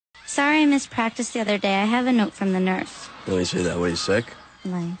sorry I missed practice the other day. I have a note from the nurse. Let me say that. Were you sick?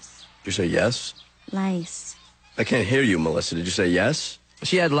 Lice. Did you say yes? Lice. I can't hear you, Melissa. Did you say yes?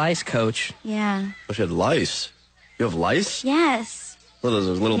 She had lice, Coach. Yeah. Oh, she had lice. You have lice? Yes. What are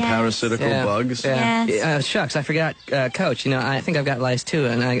those little parasitical bugs? Yeah. Yes. Shucks, I forgot. Coach, I think I've got lice, too,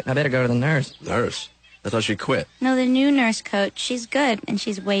 and I better go to the nurse. Nurse? I thought she quit. No, the new nurse coach. She's good, and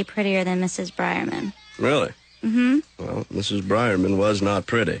she's way prettier than Mrs. Briarman. Really? Mm-hmm. Well, Mrs. Briarman was not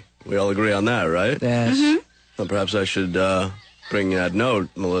pretty. We all agree on that, right? Yes. Mm-hmm. Well, perhaps I should bring that note,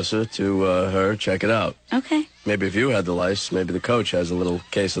 Melissa, to her. Check it out. Okay. Maybe if you had the lice, maybe the coach has a little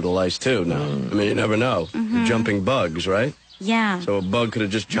case of the lice, too. Now, I mean, you never know. Jumping bugs, right? Yeah. So a bug could have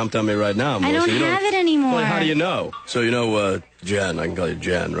just jumped on me right now, Melissa. I don't have it anymore. Well, how do you know? So, Jen, I can call you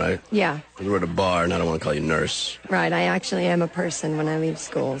Jen, right? Yeah. We're at a bar, and I don't want to call you nurse. Right. I actually am a person when I leave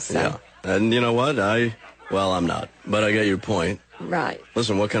school, so. Yeah. And you know what? I'm not. But I get your point. Right.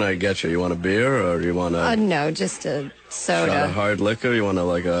 Listen, what can I get you? You want a beer, or you want a... No, just a soda. shot of hard liquor? You want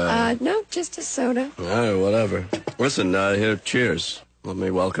to, No, just a soda. All right, whatever. Listen, here, cheers. Let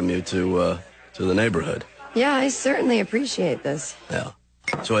me welcome you to the neighborhood. Yeah, I certainly appreciate this. Yeah.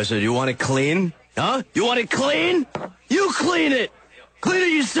 So I said, you want it clean? Huh? You want it clean? You clean it! Clean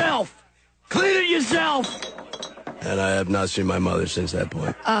it yourself! Clean it yourself! And I have not seen my mother since that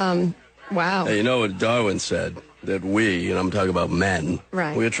point. Wow. Hey, you know what Darwin said? That we, I'm talking about men,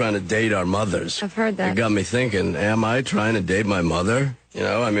 right. We're trying to date our mothers. I've heard that. It got me thinking, am I trying to date my mother?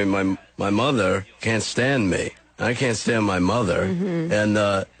 I mean, my mother can't stand me. I can't stand my mother. And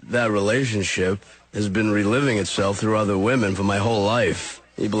that relationship has been reliving itself through other women for my whole life.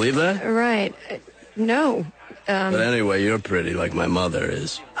 You believe that? Right. No. But anyway, you're pretty like my mother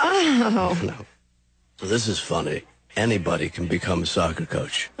is. Oh. No. This is funny. Anybody can become a soccer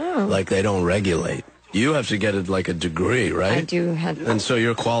coach. Oh. Like they don't regulate. You have to get it like a degree, right? I do have. And so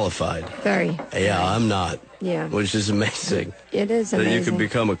you're qualified. Very. Yeah, I'm not. Yeah. Which is amazing. It is amazing. That you could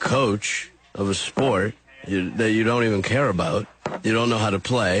become a coach of a sport that you don't even care about. You don't know how to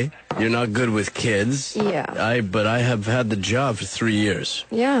play. You're not good with kids. Yeah. But I have had the job for 3 years.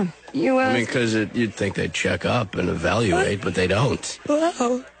 Yeah. You, I mean, because you'd think they'd check up and evaluate, but they don't.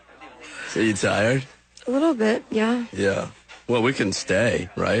 Wow. So you tired? A little bit, yeah. Yeah. Well, we can stay,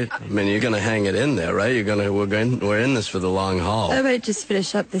 right? I mean, you're going to hang it in there, right? We're in this for the long haul. I might just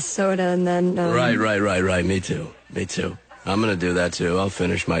finish up this soda and then... Right. Me too. I'm going to do that, too. I'll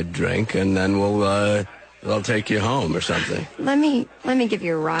finish my drink, and then I'll take you home or something. Let me give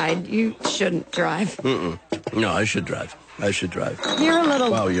you a ride. You shouldn't drive. No, I should drive. You're a little...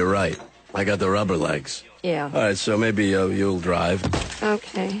 Wow, you're right. I got the rubber legs. Yeah. All right, so maybe you'll drive.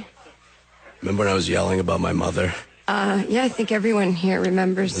 Okay. Remember when I was yelling about my mother? Yeah, I think everyone here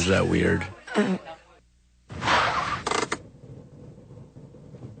remembers. Is that weird?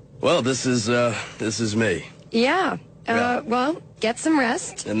 Well, this is me. Yeah. Yeah. Well, get some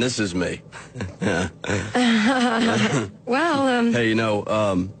rest. And this is me. Well, Hey,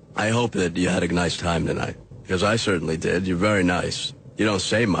 I hope that you had a nice time tonight. Because I certainly did. You're very nice. You don't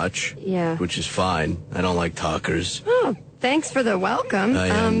say much. Yeah. Which is fine. I don't like talkers. Oh, thanks for the welcome.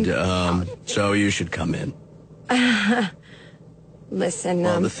 So you should come in. Listen,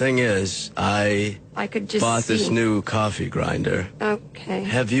 Well, the thing is, I could just bought this new coffee grinder. Okay.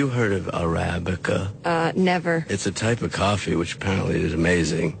 Have you heard of Arabica? Never. It's a type of coffee which apparently is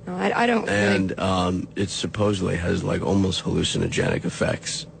amazing. No, I don't And it supposedly has like almost hallucinogenic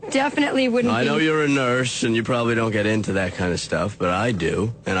effects. definitely wouldn't I know be... you're a nurse and you probably don't get into that kind of stuff, but I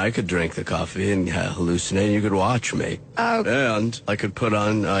do. And I could drink the coffee and hallucinate and you could watch me. Oh. And I could put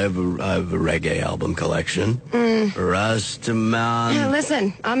on, I have a reggae album collection. Rastaman.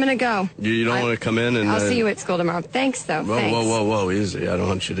 Listen, I'm going to go. You don't want to come in and... I'll see you at school tomorrow. Thanks, though. Thanks. Whoa, easy. I don't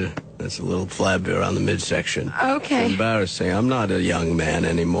want you to... That's a little flab around the midsection. Okay. It's embarrassing. I'm not a young man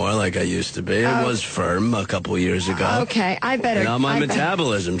anymore like I used to be. I was firm a couple years ago. Okay, I better... Now my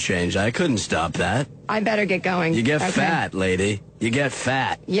metabolism changed. I couldn't stop that. I better get going. You get fat, lady. You get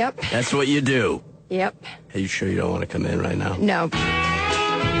fat. Yep. That's what you do. Yep. Are you sure you don't want to come in right now? No.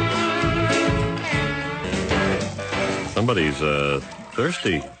 Somebody's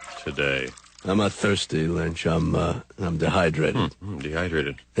thirsty today. I'm not thirsty, Lynch. I'm dehydrated.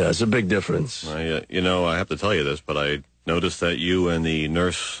 Dehydrated. Yeah, it's a big difference. I have to tell you this, but I noticed that you and the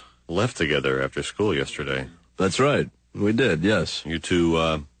nurse left together after school yesterday. That's right. We did, yes. You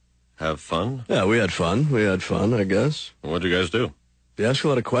two have fun? Yeah, we had fun. I guess. What'd you guys do? You ask a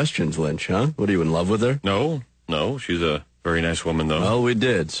lot of questions, Lynch, huh? What, are you in love with her? No. She's a very nice woman, though. Well, we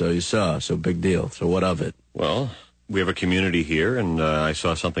did, so you saw. So big deal. So what of it? Well, we have a community here, and I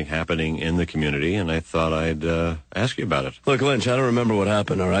saw something happening in the community, and I thought I'd ask you about it. Look, Lynch, I don't remember what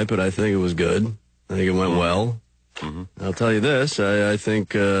happened, all right, but I think it was good. I think it went well. Mm-hmm. I'll tell you this, I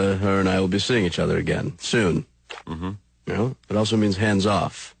think her and I will be seeing each other again soon. Mm-hmm. You know, it also means hands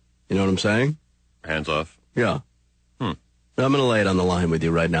off. You know what I'm saying? Hands off? Yeah. I'm going to lay it on the line with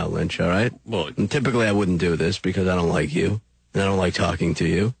you right now, Lynch, all right? Well, and typically I wouldn't do this because I don't like you, and I don't like talking to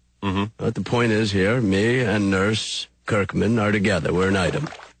you. Mm-hmm. But the point is here, me and Nurse Kirkman are together. We're an item.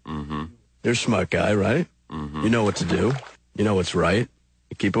 Mm-hmm. You're a smart guy, right? Mm-hmm. You know what to do. You know what's right.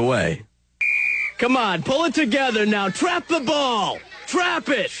 You keep away. Come on, pull it together now. Trap the ball. Trap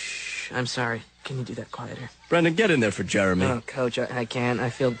it. Shh, I'm sorry. Can you do that quieter? Brendan, get in there for Jeremy. Oh, Coach, I can't. I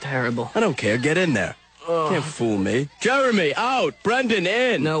feel terrible. I don't care. Get in there. Can't fool me. Jeremy, out. Brendan,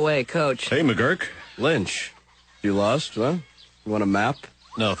 in. No way, Coach. hey, McGuirk. Lynch, you lost, huh? You want a map?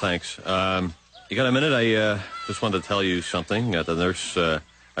 No, thanks. You got a minute? I just wanted to tell you something. The nurse,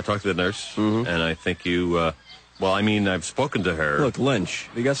 I talked to the nurse, and I think you, well, I mean, I've spoken to her. Look, Lynch,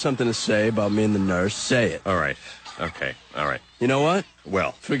 if you got something to say about me and the nurse, say it. All right. Okay. All right. You know what?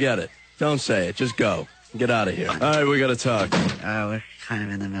 Well. Forget it. Don't say it. Just go. Get out of here. All right, we got to talk. We're kind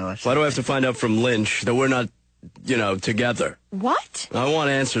of in the middle of Why do I have to find out from Lynch that we're not, together? What? I want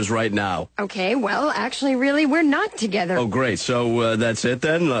answers right now. Okay, well, actually, really, we're not together. Oh, great. So that's it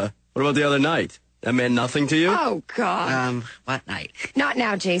then? What about the other night? That meant nothing to you? Oh, God. What night? Not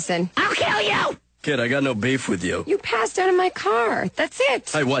now, Jason. I'll kill you! Kid, I got no beef with you. You passed out in my car. That's it.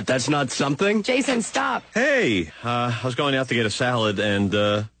 Hey, what? That's not something? Jason, stop. Hey, I was going out to get a salad, and,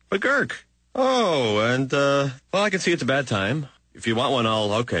 McGuirk. Oh, and, well, I can see it's a bad time. If you want one,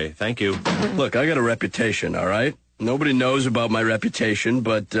 okay, thank you. Look, I got a reputation, all right? Nobody knows about my reputation,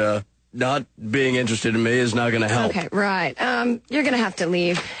 but, not being interested in me is not going to help. Okay, right. You're gonna have to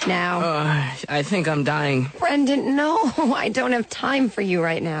leave now. I think I'm dying. Brendan, no, I don't have time for you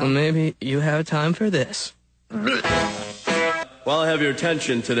right now. Well, maybe you have time for this. While I have your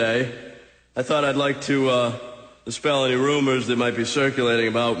attention today, I thought I'd like to, dispel any rumors that might be circulating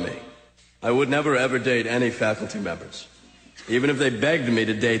about me. I would never ever date any faculty members. Even if they begged me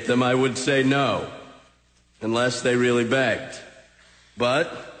to date them, I would say no. Unless they really begged.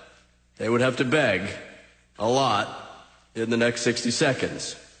 But they would have to beg a lot in the next 60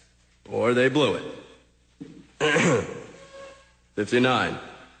 seconds. Or they blew it. 59.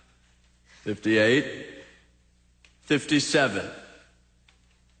 58. 57.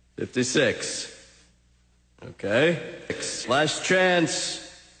 56. Okay. Last chance.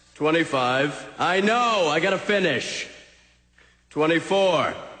 25. I know. I gotta finish.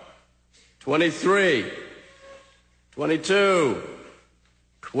 24. 23. 22.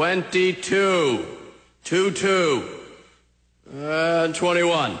 22. 22. And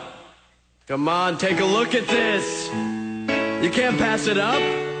 21. Come on, take a look at this. You can't pass it up.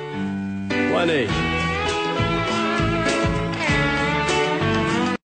 20.